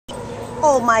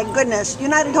Oh my goodness,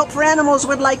 United Hope for Animals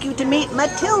would like you to meet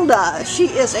Matilda. She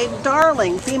is a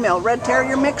darling female red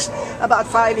terrier mix, about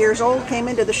 5 years old, came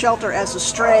into the shelter as a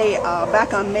stray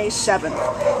back on May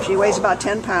 7th. She weighs about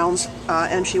 10 pounds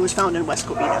and she was found in West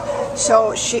Covina.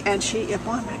 So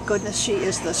oh my goodness, she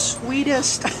is the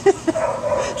sweetest.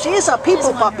 She is a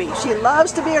people puppy. She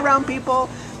loves to be around people.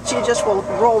 She just will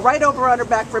roll right over on her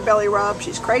back for a belly rub.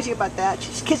 She's crazy about that.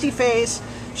 She's kissy face.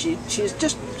 She's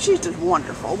just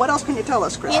wonderful. What else can you tell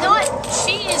us, Chris? You know what?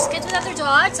 She is good with other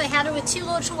dogs. I had her with 2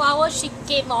 little chihuahuas. She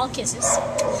gave them all kisses.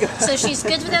 So she's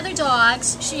good with other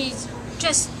dogs. She's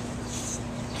just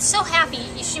so happy.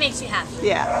 She makes you happy.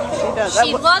 Yeah, she does.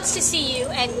 She loves to see you,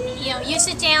 and you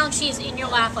sit down, she's in your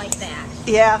lap like that.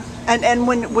 Yeah, and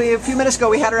when a few minutes ago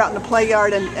we had her out in the play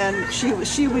yard, and she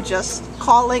was just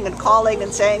calling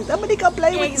and saying, "Somebody come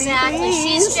play with me,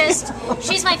 please."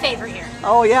 She's my favorite here.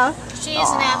 Oh yeah. She is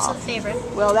an absolute favorite.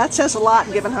 Well, that says a lot,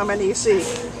 given how many you see.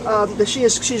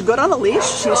 She's good on a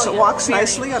leash. She walks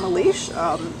nicely on a leash.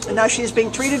 And now she's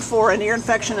being treated for an ear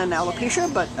infection and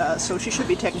alopecia, but so she should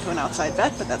be taken to an outside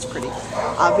vet. But that's pretty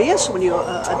obvious when you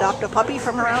adopt a puppy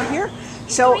from around here.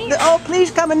 So, please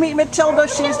come and meet Matilda.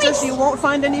 You won't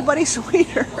find anybody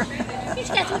sweeter. You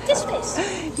just got to look this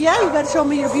face. Yeah, you got to show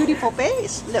me your beautiful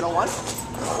face, little one.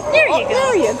 There you go.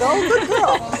 There you go. Good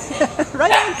girl.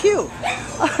 Right on cue.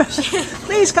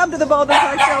 Please come to the Baldwin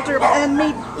Park Shelter and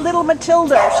meet little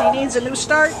Matilda. She needs a new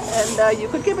start, and you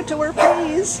could give it to her,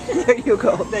 please. There you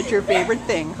go. That's your favorite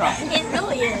thing, huh? It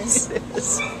really is. It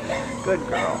is. Good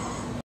girl.